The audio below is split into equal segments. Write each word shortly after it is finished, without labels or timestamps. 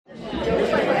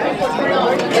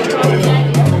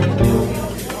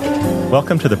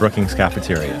Welcome to the Brookings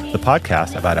Cafeteria, the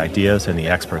podcast about ideas and the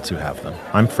experts who have them.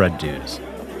 I'm Fred Dews.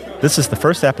 This is the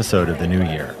first episode of the new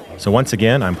year. So once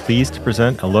again, I'm pleased to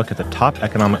present a look at the top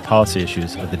economic policy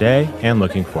issues of the day and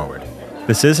looking forward.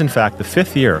 This is, in fact, the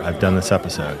fifth year I've done this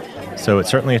episode, so it's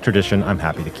certainly a tradition I'm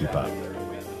happy to keep up.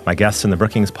 My guests in the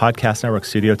Brookings Podcast Network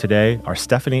studio today are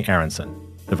Stephanie Aronson,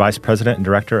 the Vice President and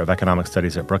Director of Economic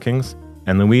Studies at Brookings,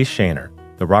 and Louise Shaner,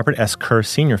 the Robert S. Kerr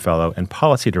Senior Fellow and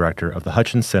Policy Director of the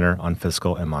Hutchins Center on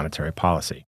Fiscal and Monetary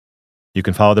Policy. You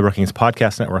can follow the Brookings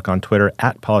Podcast Network on Twitter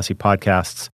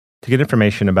 @PolicyPodcasts to get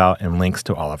information about and links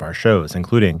to all of our shows,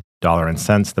 including Dollar and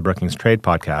Cents, the Brookings Trade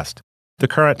Podcast, The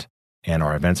Current, and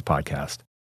our Events Podcast.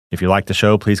 If you like the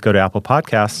show, please go to Apple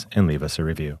Podcasts and leave us a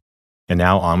review. And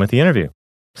now on with the interview.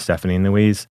 Stephanie and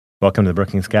Louise, welcome to the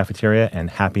Brookings Cafeteria and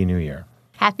Happy New Year.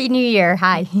 Happy New Year.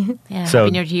 Hi. Yeah,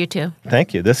 Happy New Year to you too.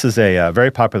 Thank you. This is a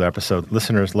very popular episode.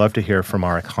 Listeners love to hear from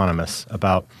our economists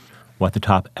about what the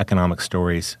top economic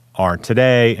stories are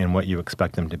today and what you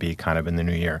expect them to be kind of in the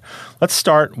new year. Let's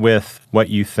start with what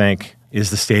you think is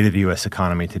the state of the U.S.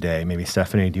 economy today. Maybe,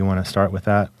 Stephanie, do you want to start with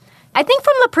that? I think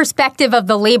from the perspective of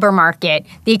the labor market,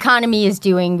 the economy is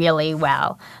doing really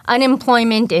well.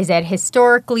 Unemployment is at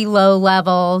historically low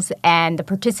levels, and the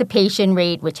participation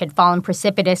rate, which had fallen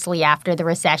precipitously after the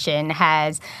recession,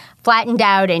 has flattened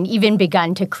out and even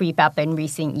begun to creep up in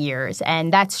recent years.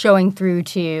 And that's showing through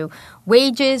to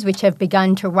wages, which have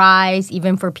begun to rise,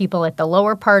 even for people at the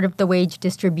lower part of the wage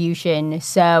distribution.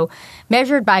 So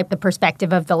measured by the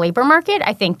perspective of the labor market,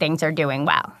 I think things are doing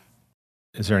well.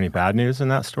 Is there any bad news in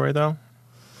that story, though?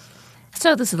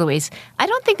 So this is Louise. I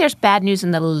don't think there's bad news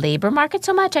in the labor market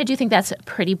so much. I do think that's a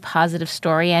pretty positive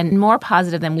story and more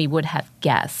positive than we would have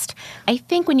guessed. I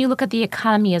think when you look at the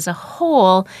economy as a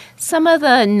whole, some of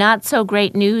the not so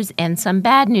great news and some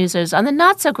bad news is on the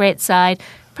not so great side,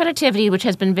 productivity, which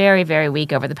has been very, very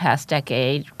weak over the past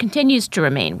decade, continues to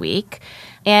remain weak.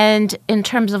 And in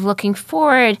terms of looking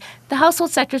forward, the household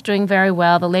sector is doing very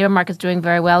well. The labor market is doing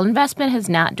very well. Investment is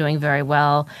not doing very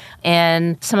well.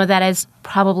 And some of that is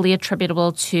probably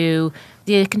attributable to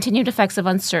the continued effects of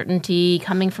uncertainty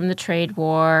coming from the trade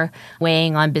war,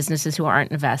 weighing on businesses who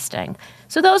aren't investing.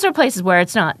 So those are places where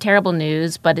it's not terrible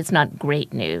news, but it's not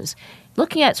great news.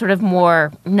 Looking at sort of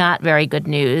more not very good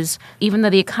news, even though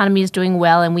the economy is doing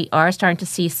well and we are starting to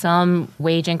see some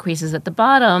wage increases at the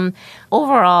bottom,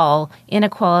 overall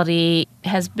inequality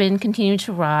has been continuing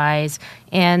to rise,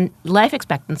 and life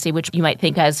expectancy, which you might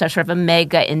think as sort of a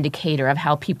mega indicator of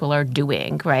how people are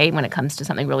doing, right, when it comes to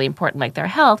something really important like their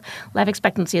health, life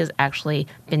expectancy has actually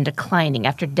been declining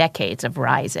after decades of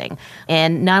rising.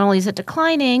 And not only is it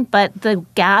declining, but the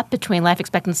gap between life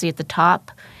expectancy at the top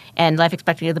and life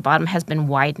expectancy at the bottom has been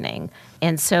widening.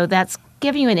 And so that's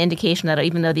giving you an indication that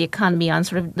even though the economy on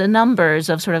sort of the numbers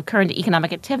of sort of current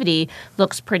economic activity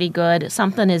looks pretty good,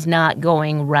 something is not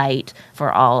going right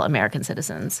for all American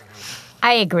citizens.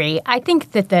 I agree. I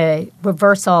think that the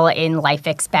reversal in life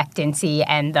expectancy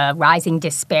and the rising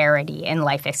disparity in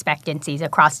life expectancies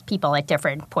across people at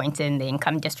different points in the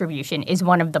income distribution is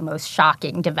one of the most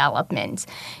shocking developments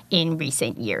in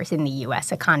recent years in the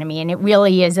U.S. economy. And it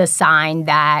really is a sign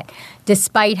that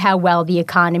despite how well the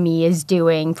economy is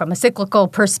doing from a cyclical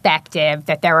perspective,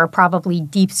 that there are probably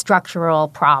deep structural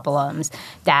problems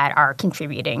that are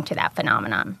contributing to that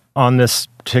phenomenon. On this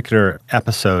particular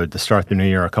episode, to start the new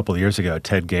year a couple of years ago,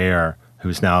 Ted Gaier,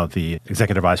 who's now the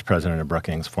Executive Vice President of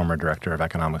Brookings, former Director of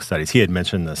Economic Studies, he had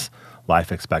mentioned this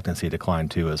life expectancy decline,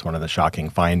 too, as one of the shocking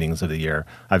findings of the year.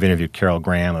 I've interviewed Carol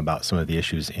Graham about some of the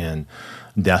issues in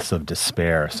deaths of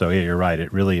despair. So, yeah, you're right.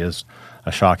 It really is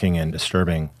a shocking and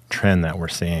disturbing trend that we're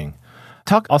seeing.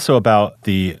 Talk also about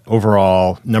the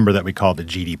overall number that we call the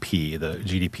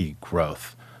GDP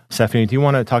growth. Stephanie, do you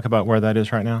want to talk about where that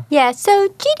is right now? Yeah, so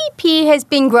GDP has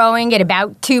been growing at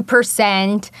about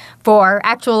 2% for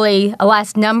actually a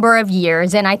last number of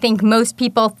years, and I think most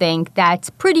people think that's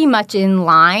pretty much in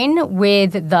line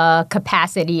with the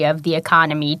capacity of the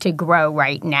economy to grow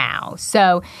right now.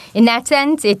 So in that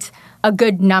sense, it's a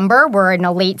good number. We're in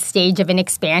a late stage of an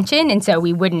expansion, and so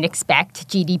we wouldn't expect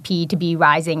GDP to be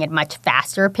rising at much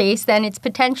faster pace than its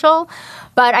potential.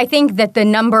 But I think that the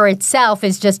number itself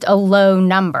is just a low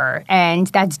number, and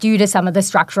that's due to some of the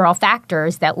structural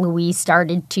factors that Louise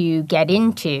started to get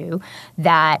into,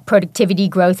 that productivity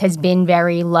growth has been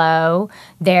very low.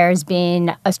 There's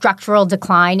been a structural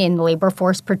decline in the labor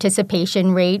force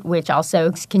participation rate, which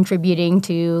also is contributing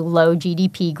to low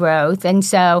GDP growth. And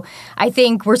so I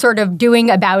think we're sort of doing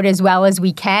about as well as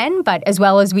we can, but as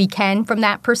well as we can from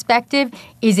that perspective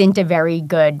isn't a very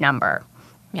good number.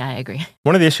 Yeah, I agree.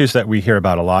 One of the issues that we hear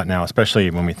about a lot now, especially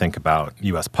when we think about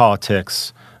U.S.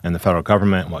 politics, and the federal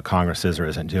government and what Congress is or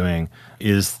isn't doing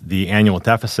is the annual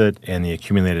deficit and the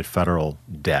accumulated federal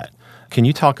debt. Can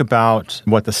you talk about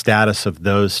what the status of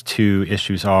those two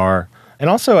issues are? And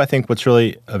also, I think what's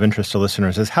really of interest to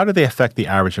listeners is how do they affect the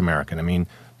average American? I mean,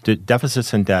 do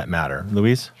deficits and debt matter?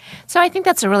 Louise? So I think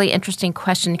that's a really interesting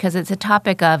question because it's a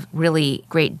topic of really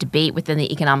great debate within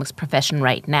the economics profession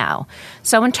right now.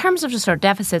 So in terms of just our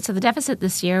deficit, so the deficit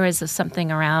this year is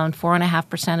something around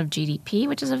 4.5% of GDP,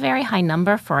 which is a very high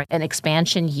number for an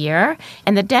expansion year.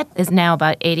 And the debt is now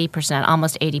about 80%,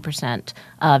 almost 80%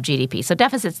 of GDP. So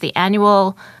deficit's the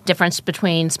annual difference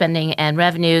between spending and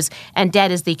revenues, and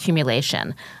debt is the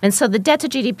accumulation. And so the debt to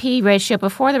GDP ratio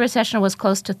before the recession was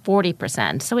close to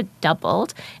 40%. So it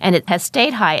doubled, and it has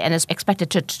stayed high and is expected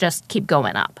to just keep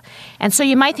going up. And so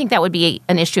you might think that would be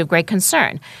an issue of great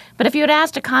concern. But if you had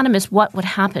asked economists what would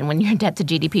happen when your debt to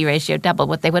GDP ratio doubled,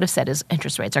 what they would have said is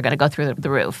interest rates are going to go through the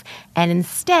roof. And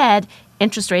instead,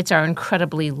 interest rates are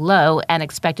incredibly low and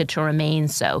expected to remain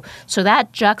so. So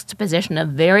that juxtaposition of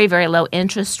very, very low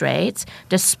interest rates,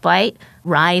 despite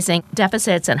rising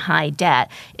deficits and high debt,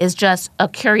 is just a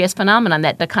curious phenomenon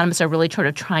that economists are really sort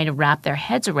of trying to wrap their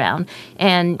heads around.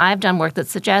 And I've done work that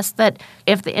suggests that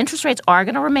if the interest rates are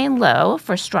going to remain low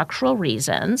for structural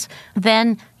reasons,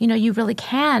 then, you really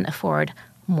can afford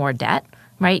more debt,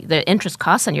 right? The interest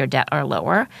costs on your debt are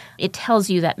lower. It tells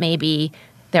you that maybe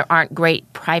there aren't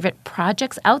great private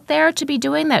projects out there to be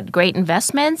doing that, great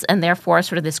investments, and therefore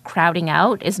sort of this crowding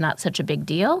out is not such a big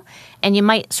deal. And you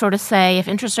might sort of say if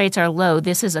interest rates are low,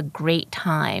 this is a great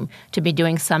time to be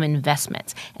doing some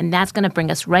investments. And that's going to bring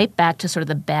us right back to sort of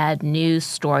the bad news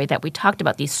story that we talked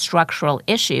about, these structural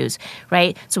issues,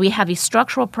 right? So we have these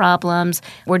structural problems.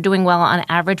 We're doing well on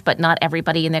average, but not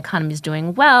everybody in the economy is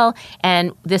doing well.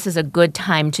 And this is a good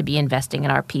time to be investing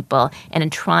in our people and in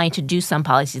trying to do some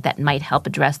policies that might help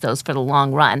address those for the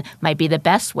long run might be the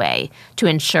best way to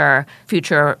ensure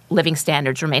future living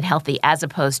standards remain healthy as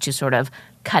opposed to sort of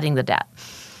cutting the debt.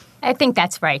 I think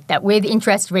that's right, that with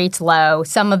interest rates low,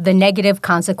 some of the negative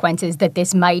consequences that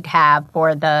this might have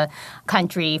for the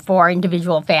country, for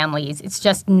individual families, it's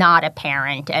just not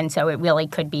apparent. And so it really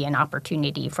could be an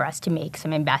opportunity for us to make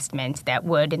some investments that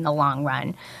would, in the long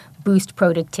run, boost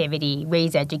productivity,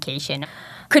 raise education.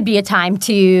 Could be a time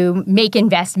to make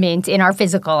investments in our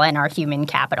physical and our human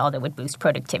capital that would boost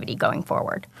productivity going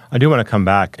forward. I do want to come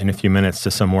back in a few minutes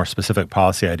to some more specific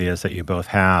policy ideas that you both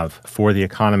have for the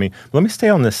economy. Let me stay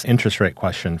on this interest rate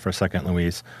question for a second,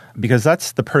 Louise, because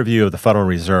that's the purview of the Federal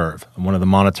Reserve, one of the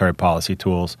monetary policy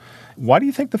tools. Why do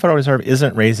you think the Federal Reserve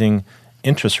isn't raising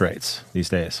interest rates these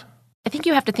days? I think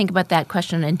you have to think about that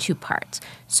question in two parts.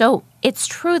 So it's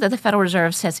true that the Federal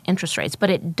Reserve sets interest rates, but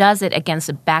it does it against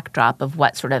a backdrop of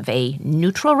what sort of a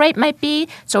neutral rate might be.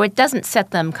 So it doesn't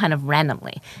set them kind of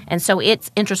randomly. And so its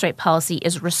interest rate policy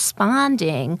is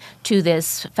responding to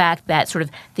this fact that sort of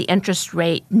the interest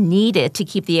rate needed to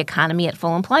keep the economy at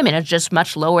full employment is just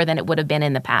much lower than it would have been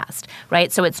in the past,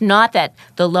 right? So it's not that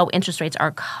the low interest rates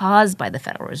are caused by the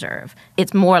Federal Reserve.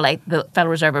 It's more like the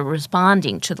Federal Reserve are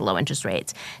responding to the low interest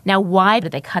rates. Now, why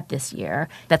did they cut this year?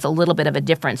 That's a little bit of a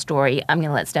different story. I'm going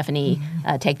to let Stephanie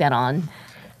take that on.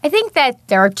 I think that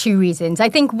there are two reasons. I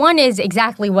think one is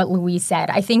exactly what Louise said.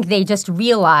 I think they just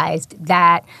realized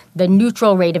that the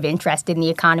neutral rate of interest in the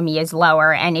economy is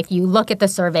lower. And if you look at the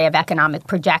survey of economic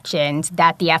projections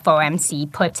that the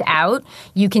FOMC puts out,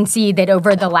 you can see that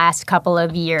over the last couple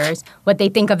of years, what they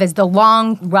think of as the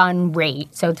long run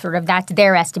rate, so sort of that's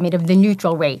their estimate of the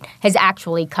neutral rate, has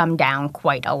actually come down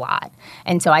quite a lot.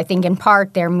 And so I think in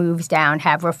part their moves down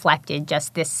have reflected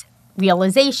just this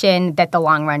realization that the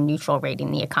long-run neutral rate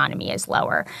in the economy is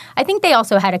lower. I think they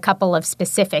also had a couple of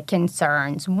specific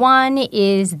concerns. One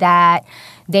is that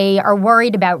they are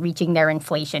worried about reaching their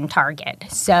inflation target.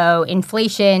 So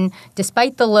inflation,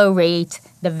 despite the low rate,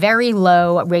 the very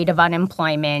low rate of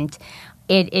unemployment,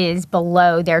 it is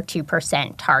below their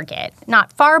 2% target.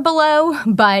 Not far below,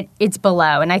 but it's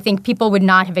below. And I think people would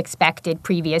not have expected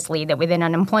previously that with an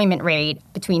unemployment rate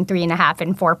between 3.5%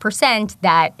 and 4%,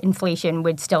 that inflation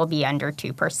would still be under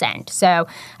 2%. So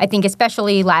I think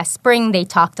especially last spring, they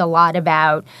talked a lot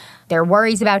about their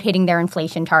worries about hitting their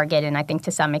inflation target, and I think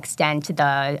to some extent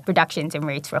the reductions in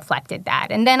rates reflected that.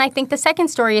 And then I think the second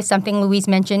story is something Louise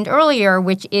mentioned earlier,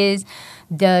 which is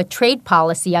the trade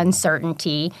policy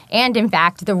uncertainty and, in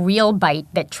fact, the real bite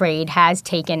that trade has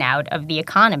taken out of the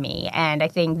economy. And I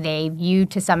think they view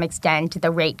to some extent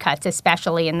the rate cuts,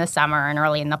 especially in the summer and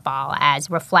early in the fall, as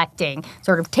reflecting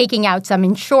sort of taking out some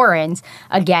insurance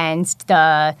against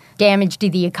the damage to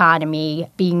the economy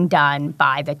being done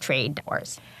by the trade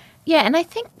wars. Yeah, and I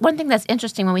think one thing that's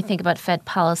interesting when we think about Fed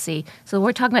policy, so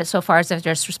we're talking about it so far as if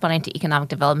they're just responding to economic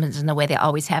developments in the way they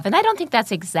always have, and I don't think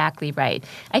that's exactly right.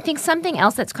 I think something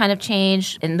else that's kind of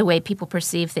changed in the way people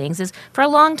perceive things is for a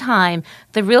long time,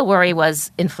 the real worry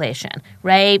was inflation,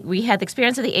 right? We had the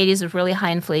experience of the 80s of really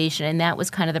high inflation, and that was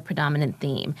kind of the predominant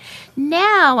theme.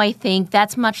 Now, I think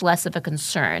that's much less of a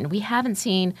concern. We haven't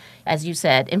seen, as you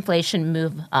said, inflation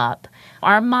move up.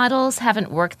 Our models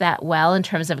haven't worked that well in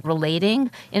terms of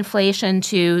relating inflation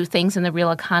to things in the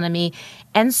real economy.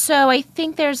 And so I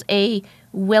think there's a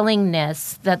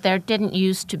willingness that there didn't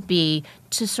used to be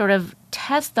to sort of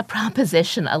test the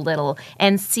proposition a little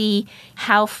and see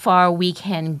how far we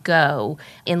can go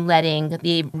in letting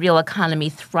the real economy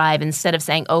thrive instead of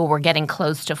saying, oh, we're getting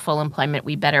close to full employment,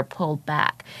 we better pull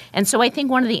back. And so I think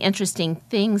one of the interesting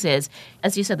things is,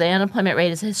 as you said, the unemployment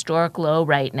rate is a historic low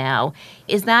right now.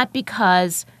 Is that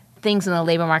because things in the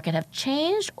labor market have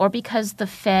changed or because the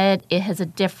Fed it has a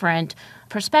different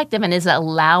perspective and is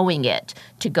allowing it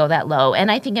to go that low?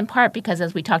 And I think in part because,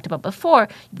 as we talked about before,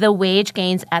 the wage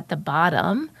gains at the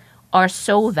bottom are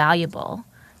so valuable.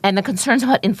 And the concerns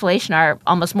about inflation are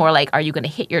almost more like, are you going to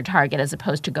hit your target as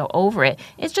opposed to go over it?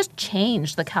 It's just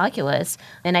changed the calculus.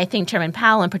 And I think Chairman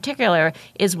Powell in particular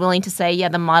is willing to say, yeah,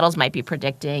 the models might be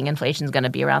predicting inflation is going to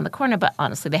be around the corner, but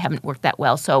honestly, they haven't worked that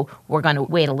well, so we're going to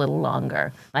wait a little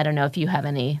longer. I don't know if you have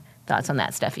any thoughts on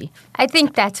that, Steffi. I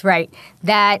think that's right,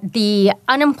 that the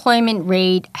unemployment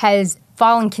rate has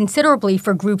fallen considerably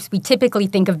for groups we typically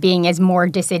think of being as more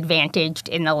disadvantaged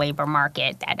in the labor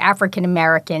market, that African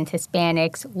Americans,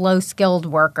 Hispanics, low-skilled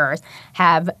workers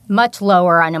have much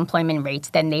lower unemployment rates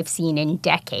than they've seen in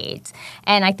decades.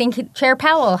 And I think Chair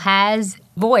Powell has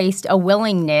voiced a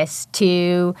willingness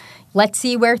to let's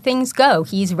see where things go.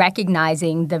 He's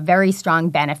recognizing the very strong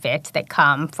benefits that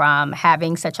come from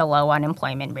having such a low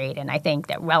unemployment rate. And I think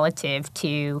that relative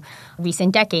to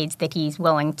recent decades that he's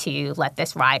willing to let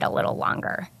this ride a little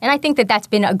longer. And I think that that's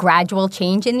been a gradual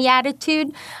change in the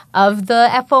attitude of the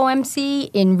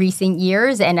FOMC in recent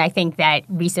years. And I think that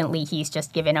recently he's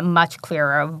just given a much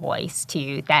clearer voice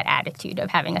to that attitude of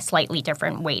having a slightly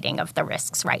different weighting of the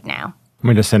risks right now. Let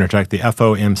me just interject. The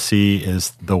FOMC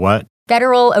is the what?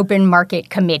 Federal Open Market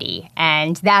Committee,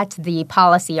 and that's the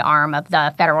policy arm of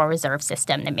the Federal Reserve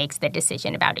System that makes the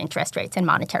decision about interest rates and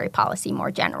monetary policy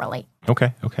more generally.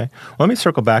 Okay. Well, let me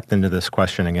circle back then to this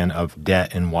question again of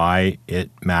debt and why it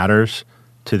matters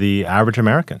to the average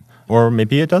American, or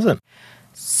maybe it doesn't.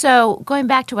 So going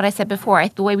back to what I said before,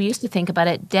 the way we used to think about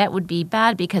it, debt would be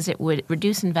bad because it would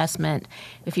reduce investment.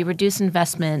 If you reduce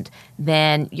investment,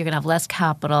 then you're going to have less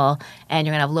capital and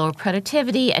you're going to have lower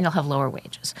productivity and you'll have lower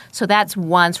wages. So that's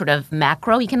one sort of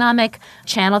macroeconomic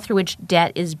channel through which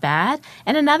debt is bad.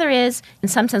 And another is, in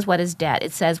some sense, what is debt?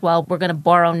 It says, well, we're going to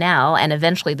borrow now and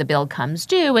eventually the bill comes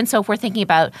due. And so if we're thinking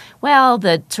about, well,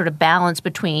 the sort of balance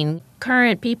between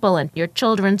current people and your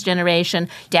children's generation,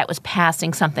 debt was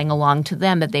passing something along to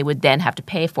them that they would then have to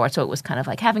pay for. So it was kind of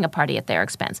like having a party at their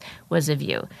expense was a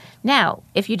view. Now,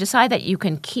 if you decide that you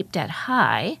can keep debt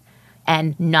high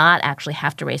and not actually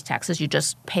have to raise taxes, you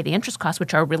just pay the interest costs,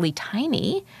 which are really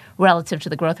tiny relative to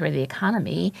the growth rate of the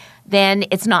economy, then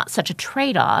it's not such a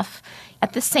trade-off.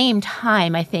 At the same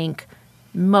time, I think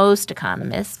most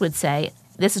economists would say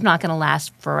this is not going to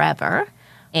last forever.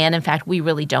 And in fact, we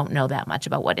really don't know that much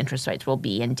about what interest rates will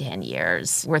be in 10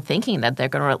 years. We're thinking that they're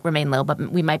going to remain low, but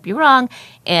we might be wrong.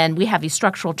 And we have these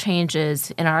structural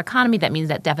changes in our economy that means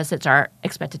that deficits are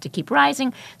expected to keep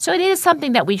rising. So it is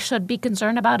something that we should be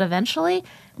concerned about eventually.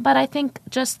 But I think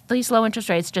just these low interest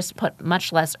rates just put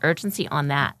much less urgency on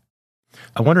that.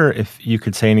 I wonder if you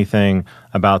could say anything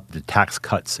about the Tax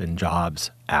Cuts and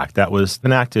Jobs Act that was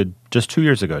enacted just 2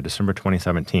 years ago, December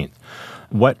 2017.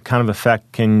 What kind of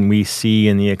effect can we see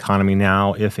in the economy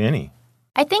now, if any?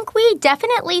 I think we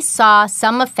definitely saw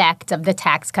some effect of the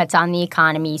tax cuts on the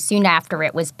economy soon after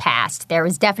it was passed. There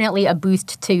was definitely a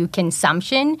boost to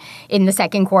consumption in the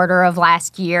second quarter of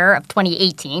last year, of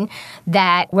 2018,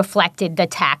 that reflected the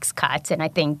tax cuts. And I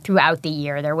think throughout the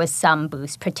year there was some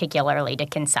boost, particularly to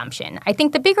consumption. I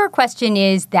think the bigger question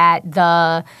is that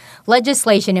the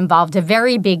legislation involved a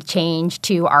very big change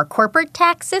to our corporate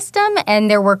tax system. And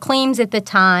there were claims at the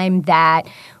time that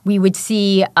we would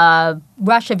see a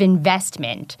rush of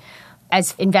investment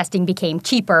as investing became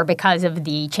cheaper because of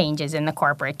the changes in the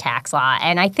corporate tax law.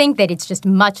 And I think that it's just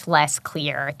much less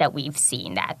clear that we've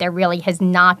seen that. There really has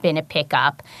not been a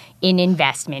pickup in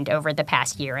investment over the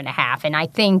past year and a half. And I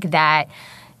think that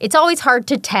it's always hard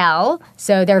to tell.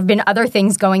 So there have been other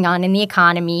things going on in the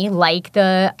economy, like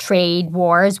the trade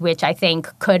wars, which I think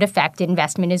could affect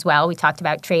investment as well. We talked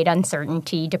about trade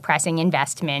uncertainty depressing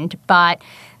investment. But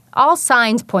all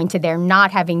signs point to there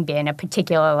not having been a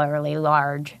particularly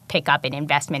large pickup in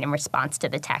investment in response to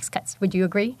the tax cuts. Would you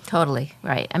agree? Totally,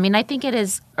 right. I mean, I think it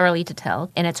is early to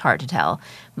tell, and it's hard to tell.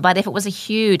 But if it was a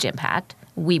huge impact,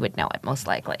 we would know it most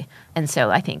likely. And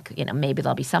so I think, maybe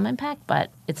there'll be some impact,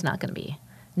 but it's not going to be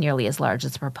nearly as large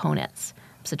as the proponents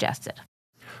suggested.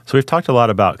 So we've talked a lot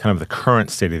about kind of the current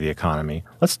state of the economy.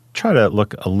 Let's try to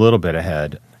look a little bit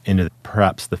ahead into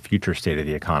perhaps the future state of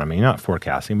the economy, not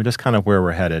forecasting, but just kind of where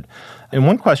we're headed. And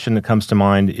one question that comes to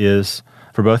mind is,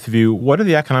 for both of you, what are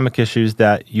the economic issues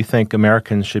that you think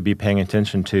Americans should be paying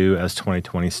attention to as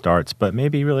 2020 starts, but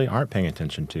maybe really aren't paying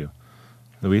attention to?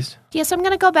 Louise? Yes, I'm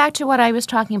going to go back to what I was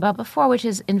talking about before, which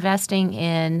is investing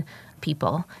in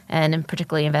people, and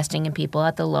particularly investing in people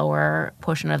at the lower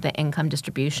portion of the income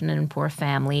distribution and poor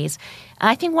families.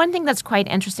 I think one thing that's quite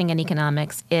interesting in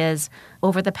economics is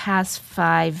over the past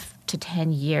 5 to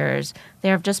 10 years,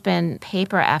 there have just been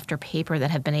paper after paper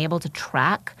that have been able to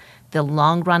track the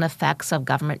long-run effects of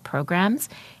government programs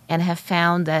and have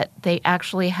found that they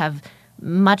actually have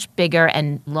much bigger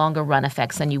and longer run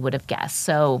effects than you would have guessed.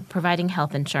 So providing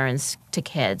health insurance to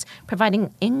kids,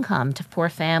 providing income to poor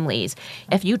families.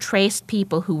 If you trace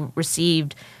people who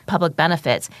received public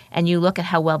benefits and you look at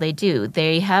how well they do,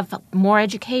 they have more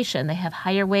education, they have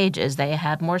higher wages, they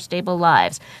have more stable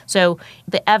lives. So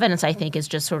the evidence, I think, is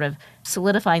just sort of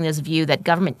solidifying this view that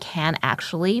government can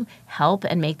actually help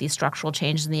and make these structural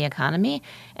changes in the economy.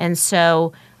 And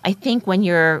so I think when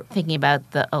you're thinking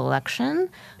about the election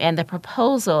and the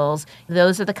proposals,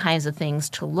 those are the kinds of things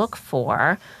to look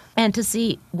for and to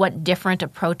see what different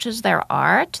approaches there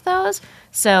are to those.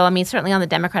 So, I mean, certainly on the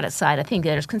Democratic side, I think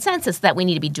there's consensus that we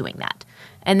need to be doing that.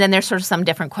 And then there's sort of some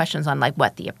different questions on like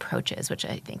what the approach is, which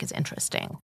I think is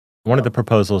interesting. One of the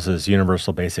proposals is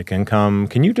universal basic income.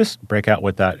 Can you just break out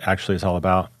what that actually is all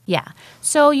about? Yeah.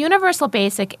 So universal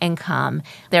basic income,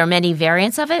 there are many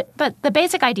variants of it, but the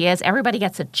basic idea is everybody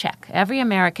gets a check. Every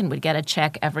American would get a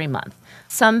check every month.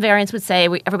 Some variants would say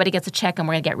everybody gets a check and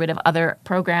we're going to get rid of other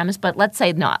programs, but let's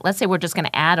say not. Let's say we're just going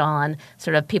to add on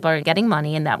sort of people are getting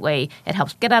money, and that way it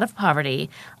helps get out of poverty.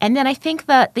 And then I think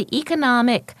that the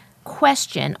economic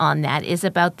question on that is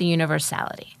about the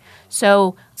universality.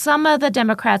 So some of the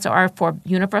Democrats are for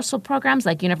universal programs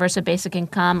like universal basic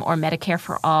income or Medicare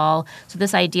for all. So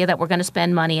this idea that we're going to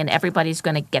spend money and everybody's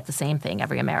going to get the same thing,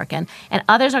 every American. And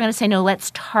others are going to say, no,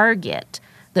 let's target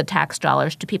the tax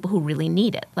dollars to people who really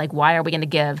need it. Like, why are we going to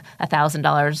give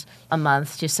 $1,000 a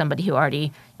month to somebody who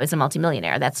already is a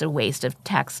multimillionaire? That's a waste of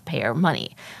taxpayer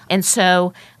money. And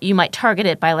so you might target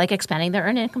it by like expanding the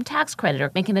earned income tax credit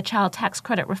or making the child tax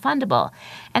credit refundable.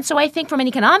 And so I think from an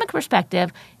economic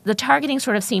perspective, the targeting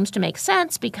sort of seems to make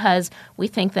sense because we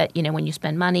think that, when you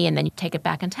spend money and then you take it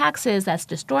back in taxes, that's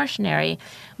distortionary.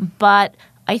 But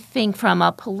I think from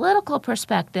a political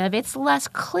perspective, it's less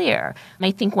clear.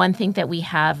 I think one thing that we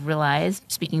have realized,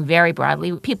 speaking very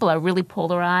broadly, people are really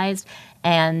polarized,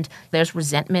 and there's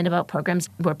resentment about programs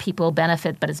where people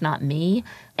benefit, but it's not me.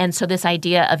 And so this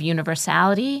idea of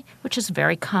universality, which is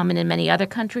very common in many other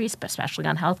countries, especially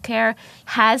on healthcare,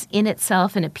 has in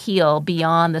itself an appeal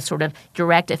beyond the sort of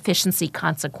direct efficiency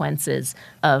consequences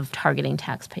of targeting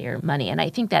taxpayer money. And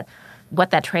I think that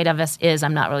what that trade-off is,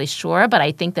 I'm not really sure, but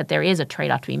I think that there is a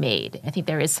trade-off to be made. I think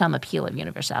there is some appeal of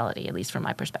universality, at least from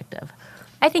my perspective.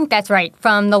 I think that's right.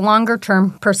 From the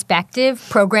longer-term perspective,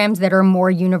 programs that are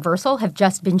more universal have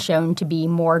just been shown to be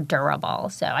more durable.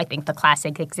 So I think the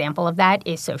classic example of that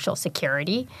is Social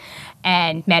Security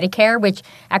and Medicare, which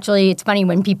actually, it's funny,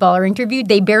 when people are interviewed,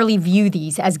 they barely view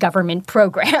these as government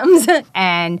programs.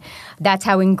 And that's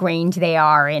how ingrained they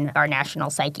are in our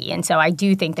national psyche. And so I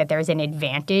do think that there's an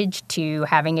advantage to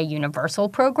having a universal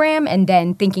program and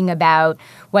then thinking about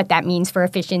what that means for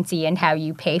efficiency and how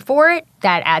you pay for it.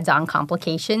 That adds on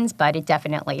complications, but it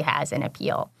definitely has an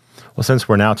appeal. Well, since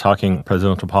we're now talking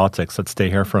presidential politics, let's stay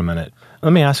here for a minute.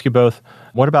 Let me ask you both,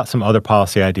 what about some other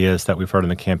policy ideas that we've heard on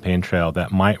the campaign trail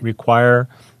that might require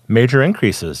major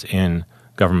increases in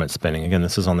government spending? Again,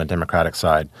 this is on the Democratic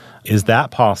side. Is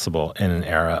that possible in an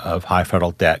era of high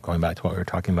federal debt, going back to what we were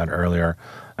talking about earlier?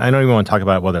 I don't even want to talk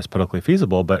about whether it's politically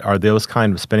feasible, but are those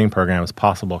kind of spending programs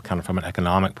possible kind of from an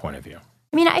economic point of view?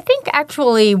 I mean, I think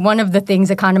actually one of the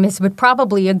things economists would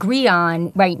probably agree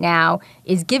on right now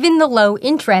is given the low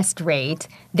interest rate,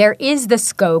 there is the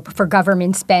scope for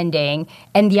government spending.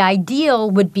 And the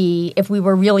ideal would be if we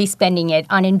were really spending it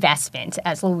on investment,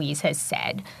 as Louise has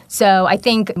said. So I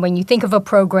think when you think of a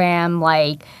program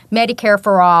like Medicare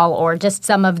for All or just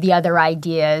some of the other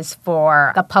ideas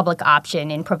for a public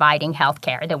option in providing health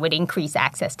care that would increase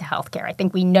access to health care, I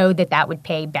think we know that that would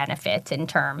pay benefits in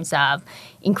terms of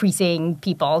increasing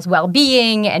people's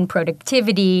well-being and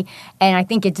productivity. And I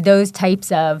think it's those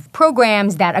types of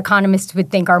programs that economists would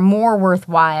think are more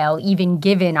worthwhile, even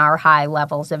given our high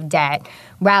levels of debt,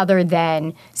 rather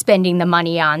than spending the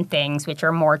money on things which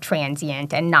are more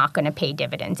transient and not going to pay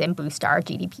dividends and boost our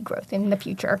GDP growth in the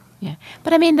future. Yeah.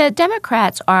 But I mean, the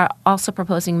Democrats are also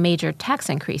proposing major tax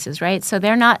increases, right? So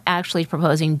they're not actually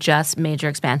proposing just major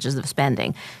expansions of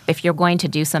spending. If you're going to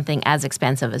do something as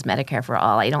expensive as Medicare for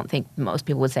all, I don't think most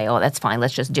people would say, oh, that's fine,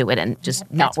 let's just do it and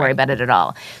just not worry about it at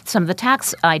all. Some of the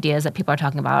tax ideas that people are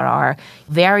talking about are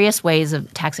various ways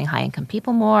of taxing high-income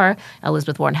people more.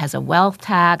 Elizabeth Warren has a wealth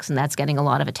tax, and that's getting a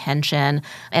lot of attention.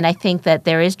 And I think that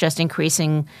there is just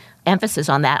increasing emphasis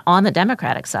on that on the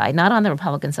Democratic side, not on the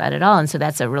Republican side at all. And so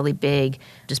that's a really big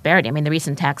disparity. I mean, the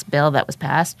recent tax bill that was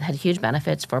passed had huge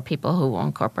benefits for people who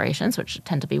own corporations, which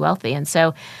tend to be wealthy. And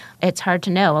so it's hard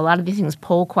to know. A lot of these things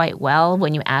poll quite well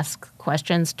when you ask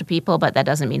questions to people, but that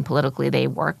doesn't mean politically they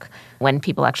work when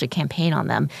people actually campaign on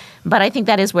them. But I think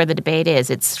that is where the debate is.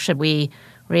 It's should we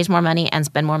raise more money and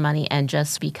spend more money and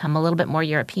just become a little bit more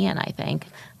European, I think.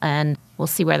 And we'll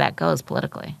see where that goes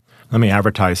politically. Let me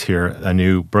advertise here a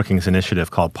new Brookings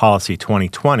initiative called Policy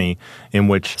 2020, in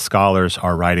which scholars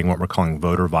are writing what we're calling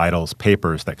voter vitals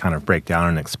papers that kind of break down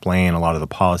and explain a lot of the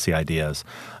policy ideas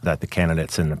that the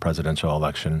candidates in the presidential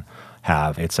election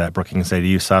have. It's at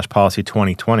brookings.edu/policy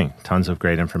 2020. Tons of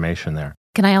great information there.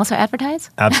 Can I also advertise?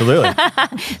 Absolutely.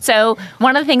 So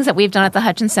one of the things that we've done at the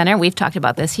Hutchins Center, we've talked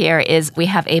about this here, is we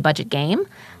have a budget game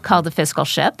called the Fiscal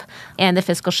Ship. And the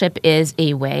Fiscal Ship is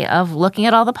a way of looking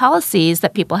at all the policies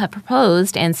that people have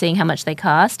proposed and seeing how much they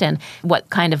cost and what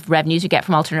kind of revenues you get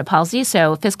from alternate policies.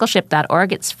 So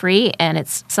fiscalship.org, it's free, and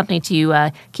it's something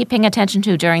to keep paying attention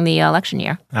to during the election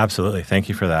year. Absolutely. Thank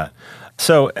you for that.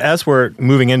 So as we're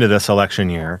moving into this election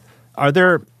year, are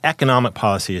there economic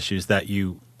policy issues that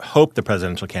you hope the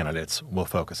presidential candidates will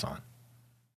focus on?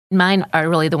 Mine are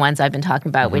really the ones I've been talking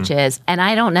about, which is, and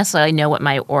I don't necessarily know what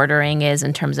my ordering is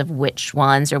in terms of which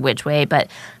ones or which way, but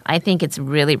I think it's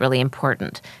really, really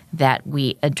important that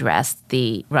we address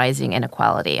the rising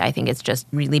inequality. I think it's just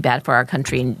really bad for our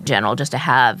country in general just to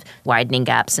have widening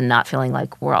gaps and not feeling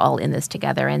like we're all in this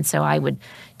together. And so I would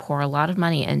pour a lot of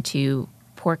money into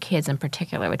poor kids in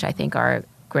particular, which I think are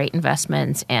great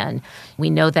investments. And we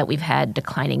know that we've had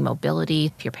declining mobility.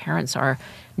 If your parents are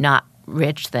not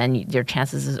rich, then your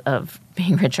chances of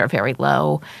being rich are very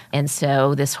low. And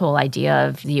so this whole idea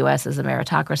of the U.S. as a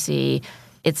meritocracy,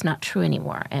 it's not true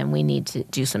anymore. And we need to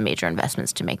do some major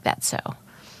investments to make that so.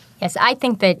 Yes, I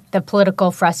think that the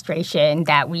political frustration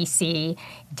that we see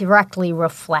directly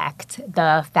reflect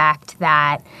the fact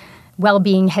that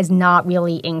well-being has not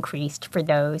really increased for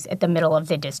those at the middle of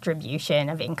the distribution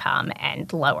of income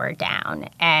and lower down,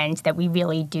 and that we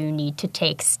really do need to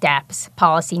take steps.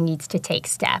 Policy needs to take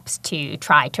steps to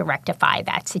try to rectify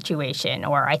that situation,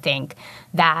 or I think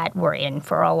that we're in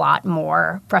for a lot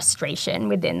more frustration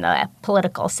within the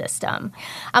political system.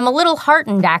 I'm a little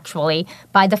heartened, actually,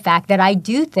 by the fact that I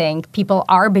do think people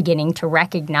are beginning to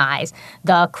recognize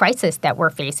the crisis that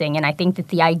we're facing, and I think that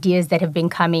the ideas that have been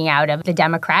coming out of the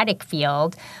Democratic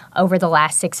field over the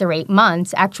last 6 or 8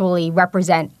 months actually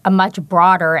represent a much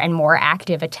broader and more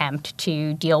active attempt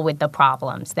to deal with the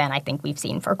problems than I think we've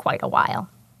seen for quite a while.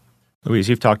 Louise,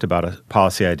 you've talked about a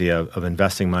policy idea of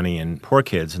investing money in poor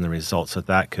kids and the results that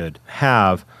that could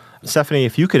have. Stephanie,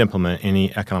 if you could implement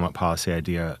any economic policy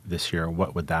idea this year,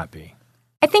 what would that be?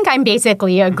 I think I'm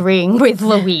basically agreeing with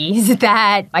Louise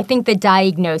that I think the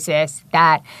diagnosis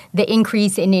that the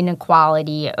increase in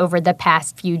inequality over the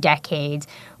past few decades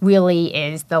really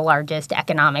is the largest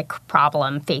economic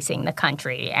problem facing the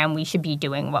country, and we should be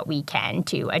doing what we can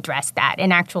to address that.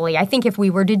 And actually, I think if we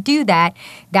were to do that,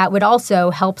 that would also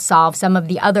help solve some of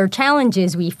the other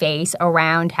challenges we face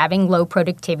around having low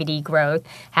productivity growth,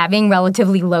 having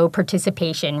relatively low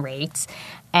participation rates.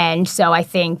 And so I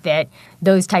think that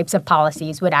those types of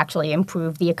policies would actually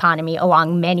improve the economy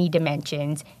along many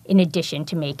dimensions, in addition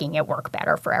to making it work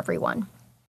better for everyone.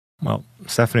 Well,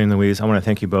 Stephanie and Louise, I want to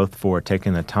thank you both for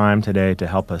taking the time today to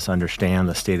help us understand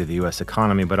the state of the U.S.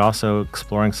 economy, but also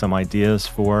exploring some ideas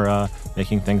for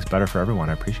making things better for everyone.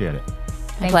 I appreciate it.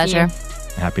 My pleasure.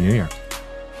 Happy New Year.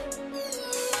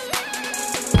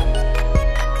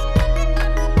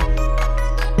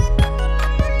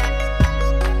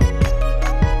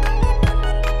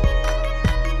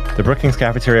 The Brookings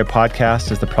Cafeteria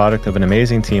podcast is the product of an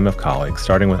amazing team of colleagues,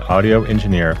 starting with audio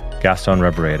engineer Gaston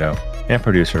Reboredo and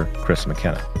producer Chris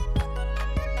McKenna.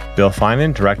 Bill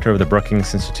Finan, director of the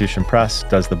Brookings Institution Press,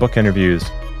 does the book interviews,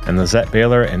 and Lizette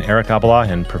Baylor and Eric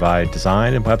Abalahin provide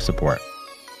design and web support.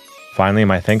 Finally,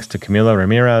 my thanks to Camila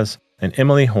Ramirez and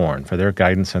Emily Horn for their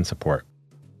guidance and support.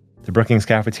 The Brookings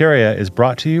Cafeteria is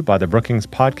brought to you by the Brookings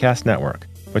Podcast Network,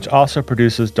 which also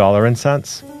produces Dollar and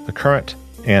Cents, The Current,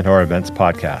 and Our Events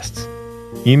podcasts.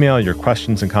 Email your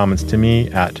questions and comments to me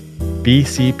at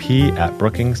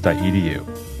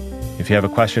bcp@brookings.edu. If you have a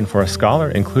question for a scholar,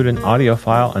 include an audio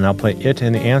file and I'll play it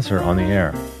and the answer on the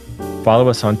air. Follow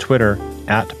us on Twitter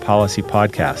 @Policy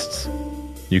Podcasts.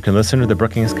 You can listen to the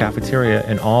Brookings Cafeteria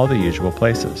in all the usual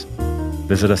places.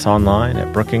 Visit us online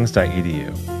at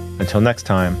brookings.edu. Until next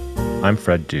time, I'm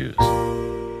Fred Dews.